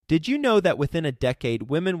Did you know that within a decade,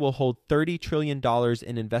 women will hold $30 trillion in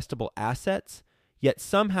investable assets? Yet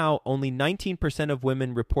somehow only 19% of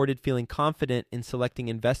women reported feeling confident in selecting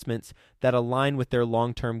investments that align with their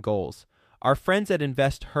long-term goals. Our friends at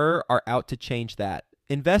InvestHer are out to change that.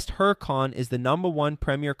 InvestHerCon is the #1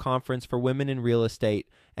 premier conference for women in real estate,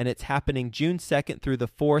 and it's happening June 2nd through the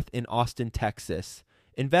 4th in Austin, Texas.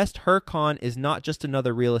 InvestHerCon is not just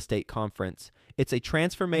another real estate conference. It's a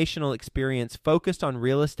transformational experience focused on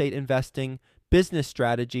real estate investing, business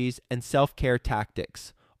strategies, and self-care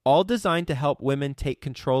tactics, all designed to help women take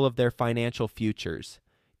control of their financial futures.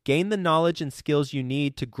 Gain the knowledge and skills you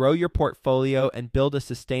need to grow your portfolio and build a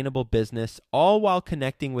sustainable business, all while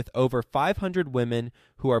connecting with over 500 women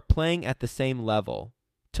who are playing at the same level.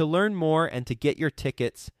 To learn more and to get your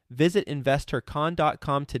tickets, visit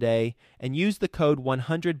InvestHerCon.com today and use the code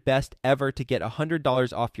 100BESTEVER to get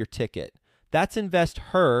 $100 off your ticket. That's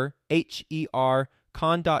InvestHer, H-E-R,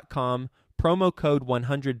 con.com, promo code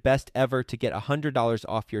 100BESTEVER to get $100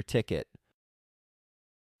 off your ticket.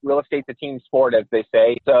 Real estate's a team sport, as they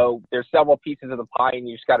say. So there's several pieces of the pie, and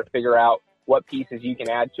you just got to figure out what pieces you can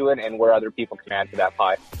add to it and where other people can add to that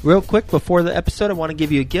pie. Real quick, before the episode, I want to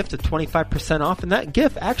give you a gift of 25% off, and that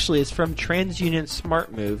gift actually is from TransUnion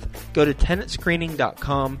SmartMove. Go to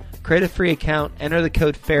tenantscreening.com, create a free account, enter the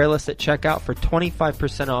code FAIRLESS at checkout for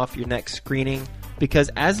 25% off your next screening, because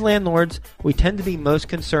as landlords, we tend to be most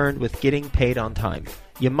concerned with getting paid on time.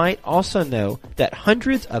 You might also know that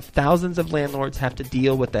hundreds of thousands of landlords have to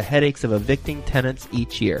deal with the headaches of evicting tenants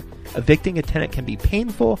each year. Evicting a tenant can be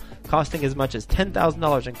painful, costing as much as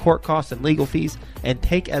 $10,000 in court costs and legal fees, and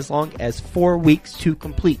take as long as 4 weeks to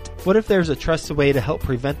complete. What if there's a trusted way to help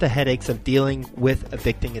prevent the headaches of dealing with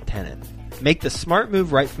evicting a tenant? Make the smart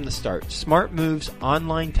move right from the start. SmartMove's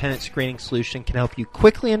online tenant screening solution can help you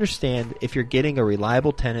quickly understand if you're getting a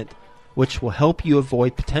reliable tenant, which will help you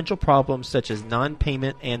avoid potential problems such as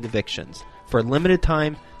non-payment and evictions. For a limited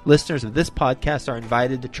time, listeners of this podcast are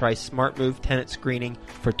invited to try SmartMove tenant screening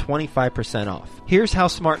for 25% off. Here's how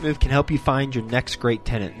SmartMove can help you find your next great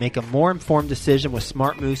tenant. Make a more informed decision with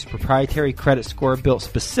SmartMove's proprietary credit score built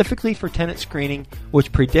specifically for tenant screening,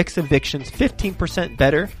 which predicts evictions 15%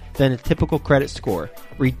 better than a typical credit score.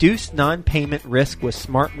 Reduce non-payment risk with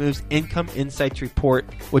SmartMove's Income Insights report,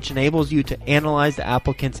 which enables you to analyze the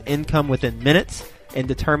applicant's income within minutes and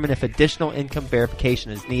determine if additional income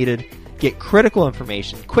verification is needed. Get critical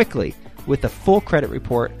information quickly with a full credit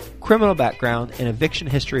report, criminal background, and eviction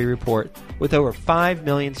history report. With over 5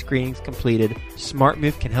 million screenings completed,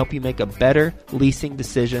 SmartMove can help you make a better leasing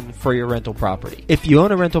decision for your rental property. If you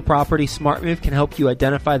own a rental property, SmartMove can help you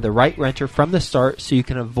identify the right renter from the start so you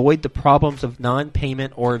can avoid the problems of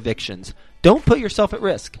non-payment or evictions. Don't put yourself at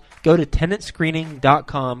risk. Go to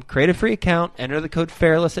tenantscreening.com, create a free account, enter the code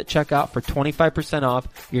FAIRLESS at checkout for 25%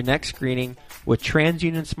 off your next screening. With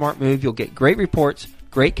TransUnion SmartMove, you'll get great reports,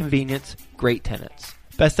 great convenience, great tenants.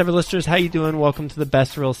 Best ever listeners, how you doing? Welcome to the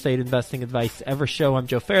Best Real Estate Investing Advice Ever show. I'm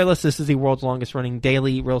Joe Fairless. This is the world's longest running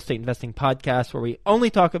daily real estate investing podcast where we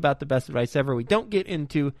only talk about the best advice ever. We don't get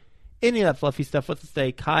into any of that fluffy stuff. With us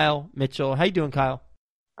today, Kyle Mitchell. How you doing, Kyle?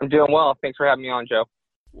 I'm doing well. Thanks for having me on, Joe.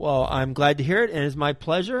 Well, I'm glad to hear it, and it's my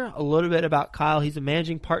pleasure. A little bit about Kyle. He's a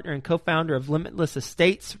managing partner and co-founder of Limitless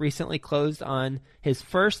Estates, recently closed on his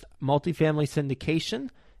first multifamily syndication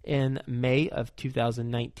in May of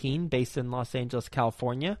 2019, based in Los Angeles,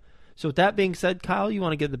 California. So with that being said, Kyle, you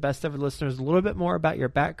want to give the best ever listeners a little bit more about your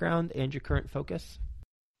background and your current focus?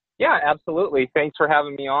 Yeah, absolutely. Thanks for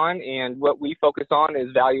having me on. And what we focus on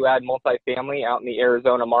is value-add multifamily out in the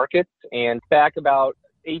Arizona markets. And back about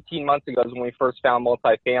 18 months ago is when we first found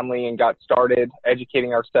multifamily and got started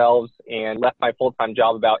educating ourselves, and left my full-time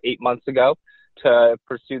job about 8 months ago to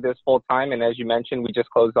pursue this full-time. And as you mentioned, we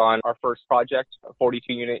just closed on our first project, a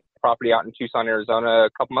 42-unit property out in Tucson, Arizona, a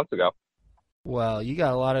couple months ago. Well, you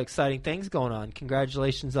got a lot of exciting things going on.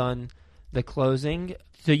 Congratulations on the closing.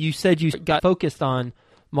 So you said you got focused on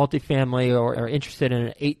multifamily or interested in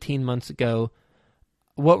it 18 months ago.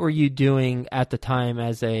 What were you doing at the time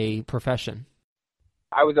as a profession?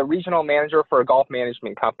 I was a regional manager for a golf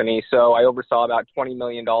management company, so I oversaw about $20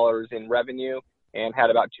 million in revenue and had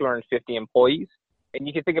about 250 employees. And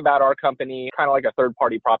you can think about our company kind of like a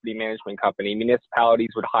third-party property management company. Municipalities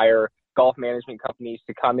would hire golf management companies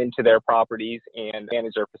to come into their properties and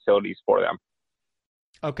manage their facilities for them.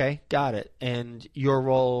 Okay, got it. And your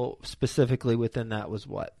role specifically within that was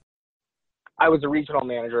what? I was a regional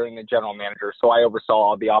manager and a general manager, so I oversaw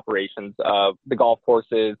all the operations of the golf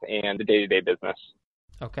courses and the day-to-day business.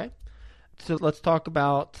 Okay. So let's talk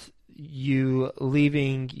about you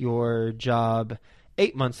leaving your job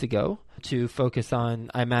 8 months ago to focus on,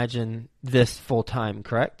 I imagine, this full-time,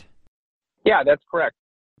 correct? Yeah, that's correct.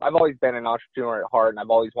 I've always been an entrepreneur at heart, and I've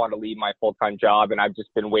always wanted to leave my full-time job, and I've just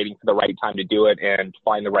been waiting for the right time to do it and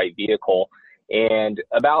find the right vehicle. And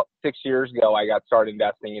about 6 years ago, I got started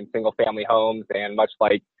investing in single-family homes, and much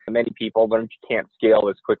like many people, learned you can't scale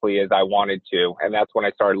as quickly as I wanted to, and that's when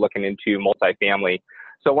I started looking into multifamily.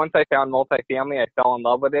 So once I found multifamily, I fell in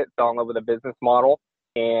love with it, fell in love with the business model,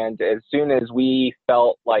 and as soon as we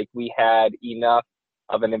felt like we had enough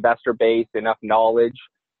of an investor base, enough knowledge,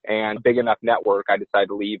 and big enough network, I decided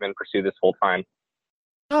to leave and pursue this full time.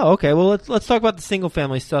 Oh, okay. Well, let's talk about the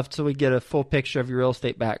single-family stuff so we get a full picture of your real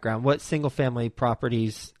estate background. What single-family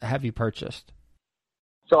properties have you purchased?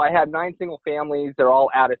 So I had 9 single families. They're all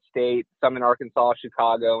out of state, some in Arkansas,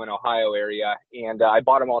 Chicago, and Ohio area. And I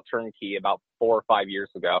bought them all turnkey about 4 or 5 years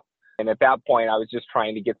ago. And at that point, I was just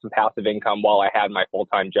trying to get some passive income while I had my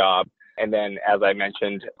full-time job. And then, as I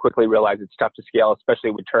mentioned, quickly realized it's tough to scale,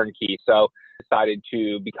 especially with turnkey. So decided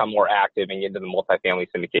to become more active and get into the multifamily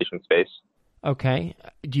syndication space. Okay.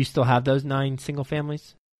 Do you still have those 9 single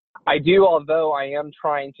families? I do, although I am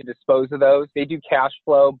trying to dispose of those. They do cash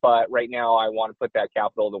flow, but right now I want to put that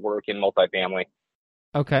capital to work in multifamily.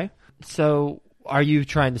 Okay. So are you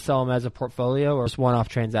trying to sell them as a portfolio or just one-off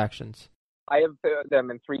transactions? I have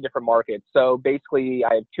them in 3 different markets. So basically,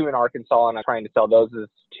 I have 2 in Arkansas, and I'm trying to sell those as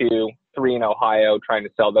 2, 3 in Ohio, trying to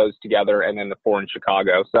sell those together, and then the 4 in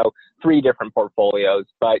Chicago. So 3 different portfolios.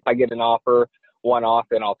 But if I get an offer, one off,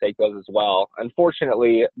 then I'll take those as well.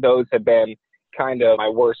 Unfortunately, those have been kind of my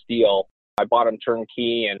worst deal. I bought them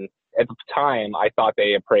turnkey, and at the time, I thought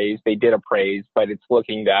they appraised. They did appraise, but it's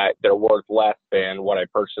looking that they're worth less than what I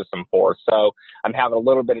purchased them for. So I'm having a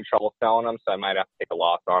little bit of trouble selling them, so I might have to take a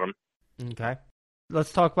loss on them. Okay.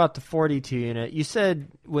 Let's talk about the 42 unit. You said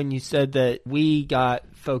when you said that we got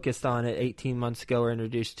focused on it 18 months ago or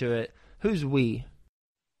introduced to it, who's we?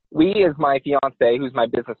 We is my fiance, who's my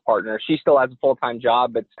business partner. She still has a full-time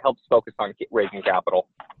job, but helps focus on raising capital.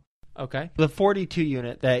 Okay. The 42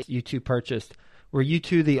 unit that you two purchased, were you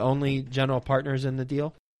two the only general partners in the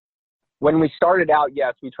deal? When we started out,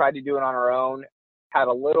 yes, we tried to do it on our own. Had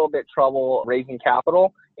a little bit trouble raising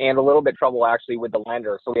capital and a little bit trouble actually with the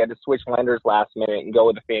lender. So we had to switch lenders last minute and go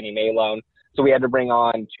with a Fannie Mae loan. So we had to bring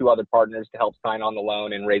on 2 other partners to help sign on the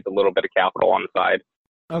loan and raise a little bit of capital on the side.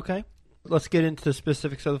 Okay. Let's get into the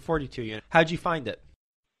specifics of the 42 unit. How'd you find it?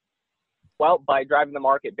 Well, by driving the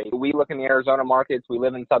market. We look in the Arizona markets. We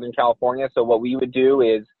live in Southern California. So what we would do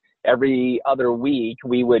is every other week,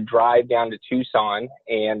 we would drive down to Tucson,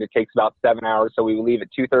 and it takes about 7 hours. So we would leave at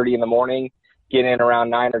 2:30 in the morning, get in around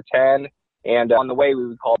 9 or 10. And on the way, we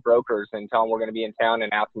would call brokers and tell them we're going to be in town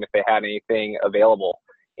and ask them if they had anything available.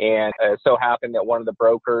 And it so happened that one of the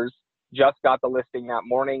brokers just got the listing that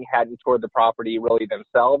morning, hadn't toured the property really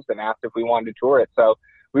themselves, and asked if we wanted to tour it. So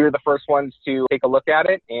we were the first ones to take a look at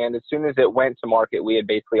it. And as soon as it went to market, we had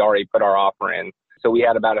basically already put our offer in. So we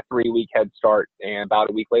had about a 3-week head start, and about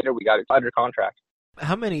a week later, we got it under contract.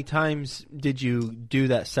 How many times did you do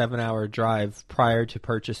that 7-hour drive prior to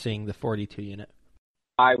purchasing the 42 unit?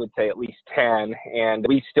 I would say at least 10, and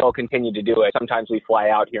we still continue to do it. Sometimes we fly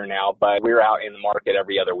out here now, but we're out in the market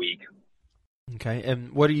every other week. Okay,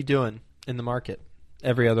 and what are you doing in the market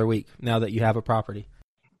every other week now that you have a property?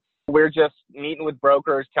 We're just meeting with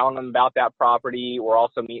brokers, telling them about that property. We're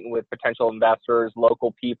also meeting with potential investors,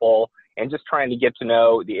 local people, and just trying to get to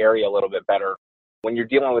know the area a little bit better. When you're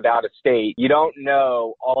dealing with out of state, you don't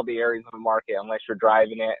know all the areas of the market unless you're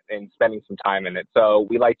driving it and spending some time in it. So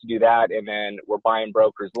we like to do that, and then we're buying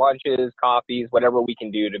brokers lunches, coffees, whatever we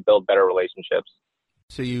can do to build better relationships.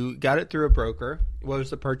 So you got it through a broker. What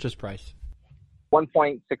was the purchase price?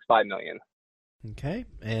 $1.65 million. Okay,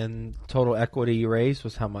 and total equity you raised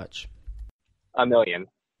was how much? $1 million.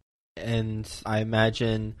 And I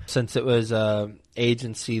imagine since it was a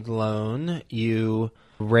agency loan, you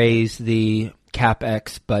raised the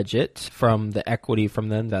CapEx budget from the equity from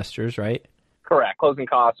the investors, right? Correct. Closing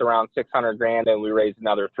costs around $600,000, and we raised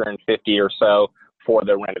another $350 or so for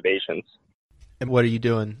the renovations. And what are you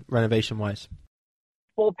doing renovation-wise?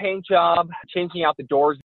 Full paint job, changing out the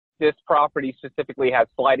doors. This property specifically has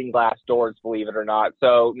sliding glass doors, believe it or not.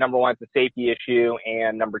 So number one, it's a safety issue,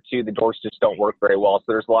 and number 2, the doors just don't work very well. So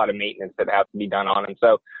there's a lot of maintenance that has to be done on them.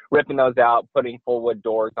 So ripping those out, putting full wood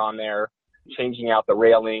doors on there, changing out the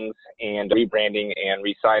railings, and rebranding and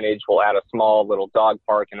re-signage. We'll add a small little dog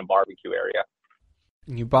park and a barbecue area.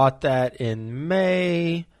 You bought that in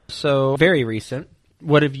May, so very recent.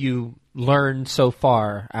 What have you learned so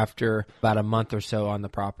far after about a month or so on the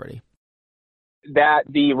property? That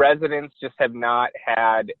the residents just have not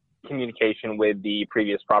had communication with the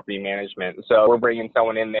previous property management. So we're bringing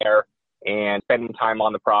someone in there and spending time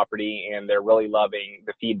on the property, and they're really loving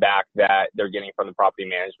the feedback that they're getting from the property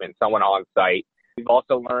management, someone on site. We've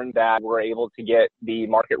also learned that we're able to get the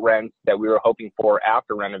market rents that we were hoping for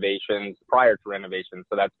after renovations, prior to renovations,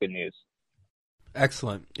 so that's good news.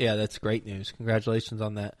 Excellent. Yeah, that's great news. Congratulations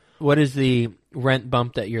on that. What is the rent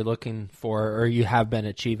bump that you're looking for or you have been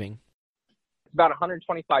achieving? It's about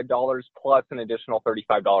 $125 plus an additional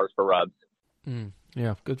 $35 for RUBS.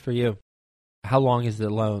 Yeah, good for you. How long is the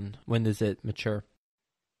loan? When does it mature?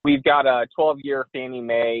 We've got a 12-year Fannie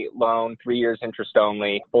Mae loan, 3 years interest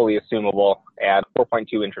only, fully assumable at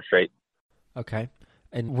 4.2 interest rate. Okay.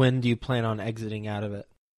 And when do you plan on exiting out of it?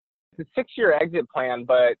 It's a 6-year exit plan,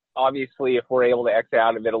 but obviously if we're able to exit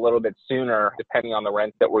out of it a little bit sooner, depending on the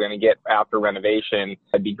rents that we're going to get after renovation,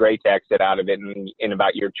 it'd be great to exit out of it in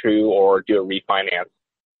about year 2 or do a refinance.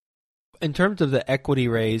 In terms of the equity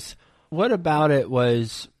raise, what about it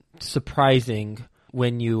was surprising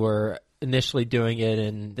when you were initially doing it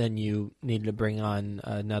and then you needed to bring on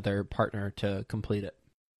another partner to complete it?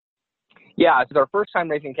 Yeah, it's our first time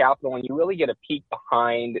raising capital, and you really get a peek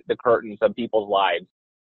behind the curtains of people's lives.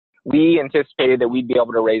 We anticipated that we'd be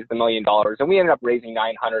able to raise $1 million, and we ended up raising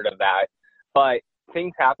 900 of that. But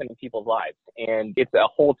things happen in people's lives, and it's a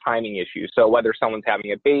whole timing issue. So whether someone's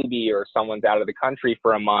having a baby or someone's out of the country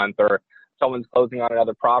for a month or someone's closing on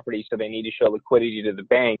another property, so they need to show liquidity to the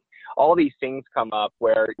bank, all these things come up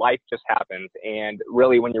where life just happens. And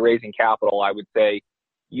really, when you're raising capital, I would say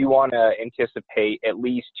you want to anticipate at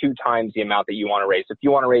least 2 times the amount that you want to raise. If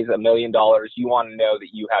you want to raise $1 million, you want to know that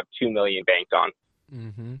you have $2 million banked on.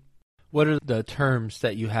 Mm-hmm. What are the terms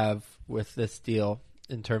that you have with this deal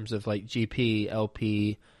in terms of like GP,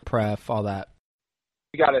 LP, pref, all that?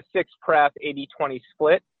 We got a 6 pref, 80-20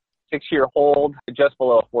 split, 6-year hold, just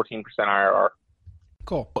below a 14% IRR.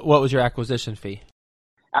 Cool. What was your acquisition fee?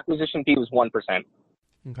 Acquisition fee was 1%.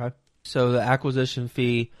 Okay. So the acquisition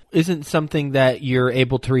fee isn't something that you're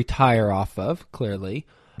able to retire off of, clearly,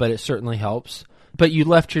 but it certainly helps. But you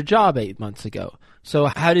left your job 8 months ago. So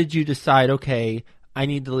how did you decide, okay, I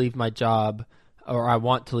need to leave my job, or I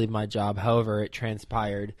want to leave my job, however it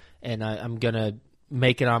transpired, and I'm going to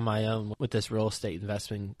make it on my own with this real estate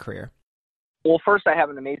investing career? Well, first, I have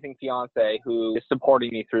an amazing fiance who is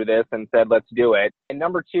supporting me through this and said, let's do it. And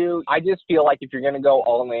number 2, I just feel like if you're going to go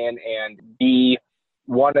all in and be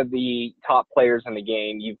one of the top players in the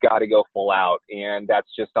game, you've got to go full out. And that's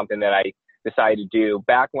just something that I decided to do.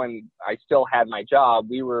 Back when I still had my job,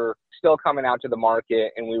 we were still coming out to the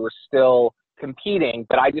market and we were still competing,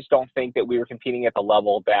 but I just don't think that we were competing at the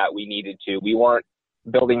level that we needed to. We weren't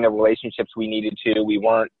building the relationships we needed to. We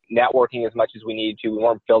weren't networking as much as we needed to. We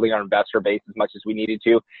weren't building our investor base as much as we needed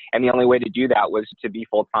to. And the only way to do that was to be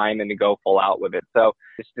full-time and to go full out with it. So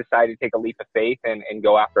just decided to take a leap of faith and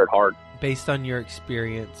go after it hard. Based on your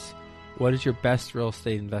experience, what is your best real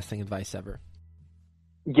estate investing advice ever?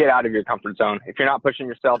 Get out of your comfort zone. If you're not pushing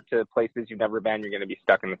yourself to places you've never been, you're going to be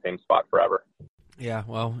stuck in the same spot forever. Yeah,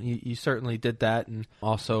 well, you certainly did that, and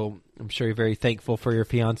also I'm sure you're very thankful for your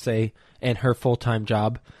fiance and her full-time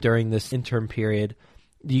job during this interim period.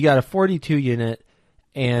 You got a 42 unit,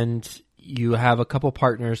 and you have a couple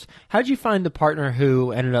partners. How did you find the partner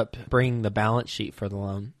who ended up bringing the balance sheet for the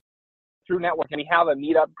loan? Through networking. We have a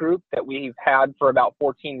meetup group that we've had for about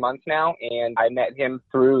 14 months now, and I met him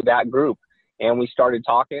through that group. And we started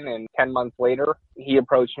talking, and 10 months later, he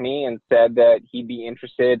approached me and said that he'd be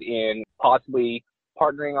interested in possibly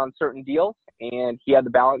partnering on certain deals, and he had the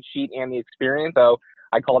balance sheet and the experience, so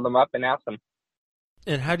I called him up and asked him.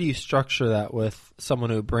 And how do you structure that with someone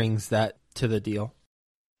who brings that to the deal?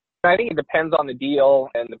 I think it depends on the deal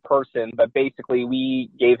and the person, but basically we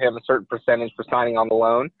gave him a certain percentage for signing on the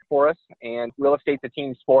loan for us, and real estate's a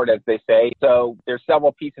team sport, as they say, so there's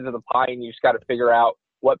several pieces of the pie, and you just got to figure out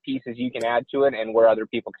what pieces you can add to it and where other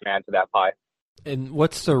people can add to that pie. And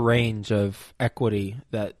what's the range of equity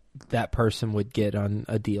that person would get on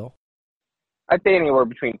a deal? I'd say anywhere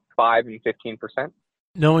between 5 and 15%.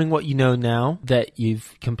 Knowing what you know now that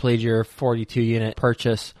you've completed your 42-unit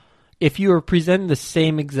purchase, if you were presenting the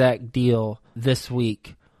same exact deal this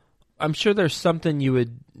week, I'm sure there's something you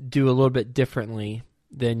would do a little bit differently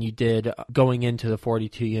than you did going into the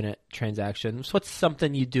 42-unit transaction. So what's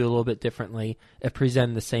something you do a little bit differently if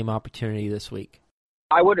presenting the same opportunity this week?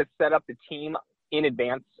 I would have set up the team in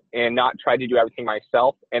advance and not tried to do everything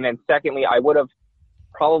myself. And then secondly, I would have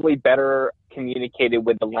probably better communicated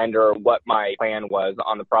with the lender what my plan was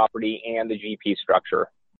on the property and the GP structure.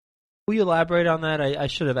 Will you elaborate on that? I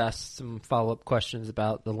should have asked some follow-up questions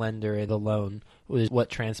about the lender and the loan. What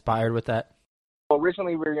transpired with that?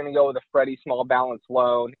 Originally, we were going to go with a Freddie small balance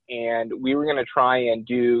loan, and we were going to try and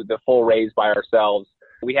do the full raise by ourselves.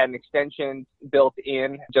 We had an extension built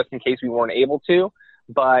in just in case we weren't able to,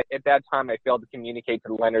 but at that time, I failed to communicate to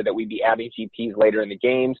the lender that we'd be adding GPs later in the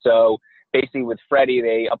game. So basically with Freddie,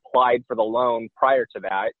 they applied for the loan prior to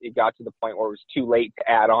that. It got to the point where it was too late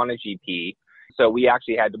to add on a GP. So we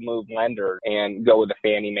actually had to move lender and go with a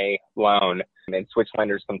Fannie Mae loan and switch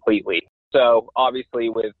lenders completely. So obviously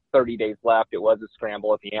with 30 days left, it was a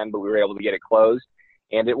scramble at the end, but we were able to get it closed.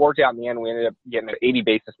 And it worked out in the end. We ended up getting an 80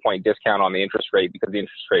 basis point discount on the interest rate because the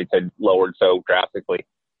interest rates had lowered so drastically.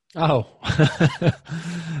 Oh,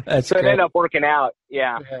 that's so great. it ended up working out.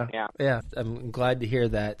 Yeah. I'm glad to hear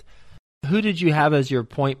that. Who did you have as your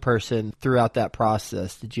point person throughout that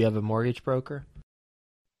process? Did you have a mortgage broker?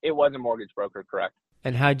 It was a mortgage broker, correct.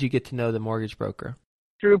 And how did you get to know the mortgage broker?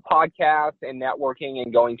 Through podcasts and networking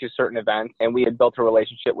and going to certain events. And we had built a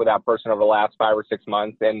relationship with that person over the last 5 or 6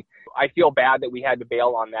 months. And I feel bad that we had to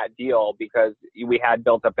bail on that deal because we had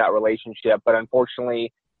built up that relationship. But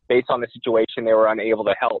unfortunately, based on the situation, they were unable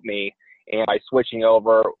to help me. And by switching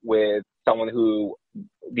over with someone who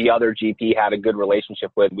the other GP had a good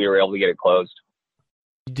relationship with, we were able to get it closed.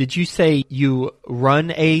 Did you say you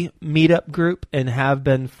run a meetup group and have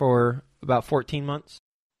been for about 14 months?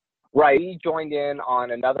 Right. We joined in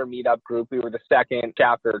on another meetup group. We were the second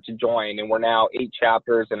chapter to join, and we're now 8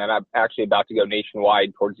 chapters, and I'm actually about to go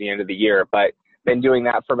nationwide towards the end of the year. But been doing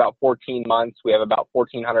that for about 14 months. We have about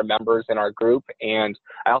 1,400 members in our group, and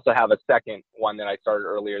I also have a second one that I started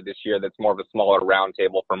earlier this year that's more of a smaller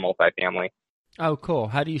roundtable for multifamily. Oh, cool.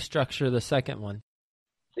 How do you structure the second one?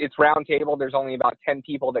 It's roundtable. There's only about 10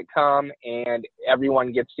 people that come, and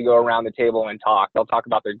everyone gets to go around the table and talk. They'll talk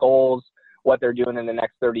about their goals, what they're doing in the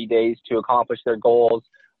next 30 days to accomplish their goals,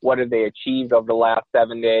 what have they achieved over the last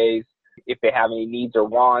 7 days, if they have any needs or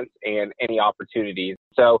wants, and any opportunities.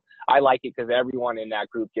 So I like it because everyone in that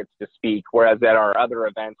group gets to speak, whereas at our other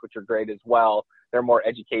events, which are great as well, they're more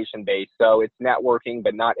education-based. So it's networking,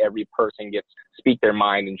 but not every person gets to speak their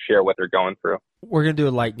mind and share what they're going through. We're going to do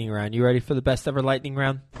a lightning round. You ready for the best ever lightning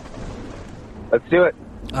round? Let's do it.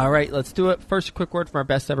 All right, let's do it. First, a quick word from our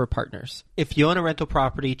best ever partners. If you own a rental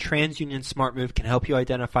property, TransUnion SmartMove can help you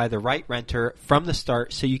identify the right renter from the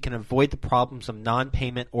start so you can avoid the problems of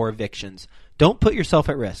non-payment or evictions. Don't put yourself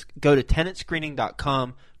at risk. Go to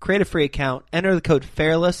tenantscreening.com, create a free account, enter the code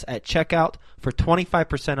FAIRLESS at checkout for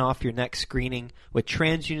 25% off your next screening. With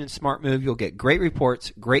TransUnion SmartMove, you'll get great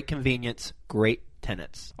reports, great convenience, great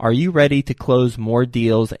tenants. Are you ready to close more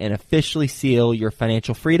deals and officially seal your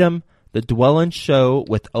financial freedom? The Dwellin Show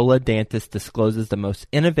with Ola Dantis discloses the most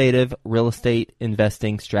innovative real estate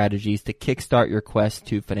investing strategies to kickstart your quest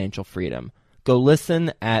to financial freedom. Go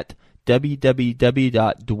listen at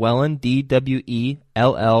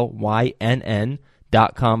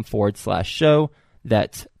www.dwellyn.com/show.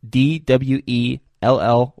 That's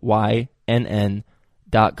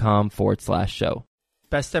DWELLYNN.com/show.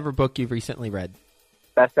 Best ever book you've recently read?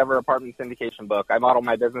 Best ever apartment syndication book. I modeled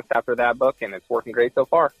my business after that book, and it's working great so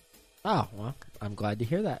far. Oh, well, I'm glad to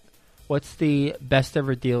hear that. What's the best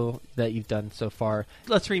ever deal that you've done so far?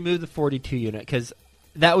 Let's remove the 42 unit because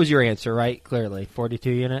that was your answer, right? Clearly, 42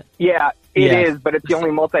 unit? Yeah, it is, but it's the only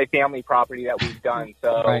multifamily property that we've done.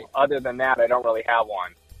 So Right. Other than that, I don't really have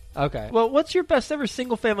one. Okay. Well, what's your best ever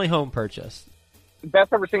single family home purchase?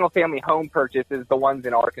 Best ever single family home purchase is the ones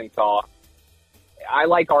in Arkansas. I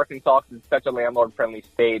like Arkansas because it's such a landlord-friendly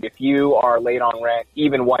state. If you are late on rent,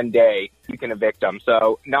 even one day, you can evict them.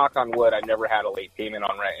 So, knock on wood, I've never had a late payment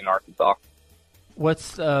on rent in Arkansas.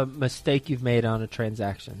 What's a mistake you've made on a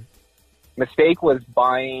transaction? Mistake was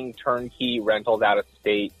buying turnkey rentals out of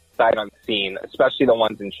state, sight unseen, especially the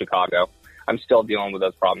ones in Chicago. I'm still dealing with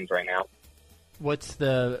those problems right now. What's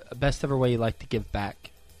the best ever way you like to give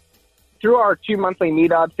back? Through our 2 monthly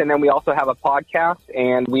meetups, and then we also have a podcast,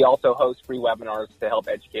 and we also host free webinars to help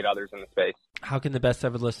educate others in the space. How can the best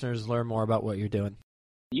ever listeners learn more about what you're doing?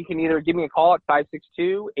 You can either give me a call at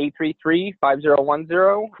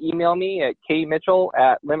 562-833-5010, email me at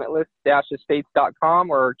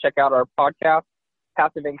kmitchell@limitless-estates.com, or check out our podcast,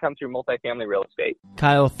 Passive Income Through Multifamily Real Estate.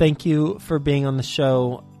 Kyle, thank you for being on the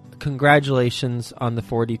show. Congratulations on the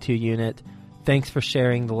 42 unit. Thanks for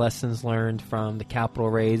sharing the lessons learned from the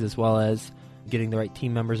capital raise as well as getting the right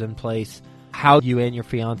team members in place. How you and your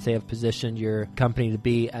fiance have positioned your company to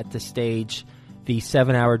be at this stage. The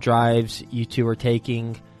 7-hour drives you two are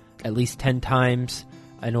taking at least 10 times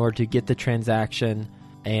in order to get the transaction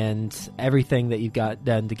and everything that you've got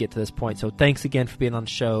done to get to this point. So thanks again for being on the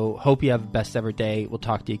show. Hope you have the best ever day. We'll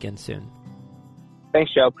talk to you again soon.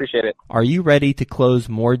 Thanks, Joe. Appreciate it. Are you ready to close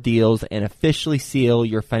more deals and officially seal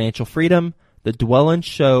your financial freedom? The Dwellin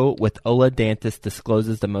Show with Ola Dantis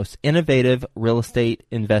discloses the most innovative real estate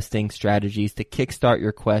investing strategies to kickstart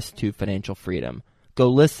your quest to financial freedom. Go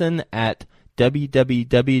listen at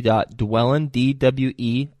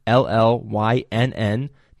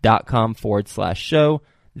www.dwellyn.com/show.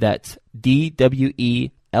 That's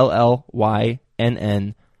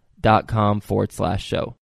DWELLYNN.com/show.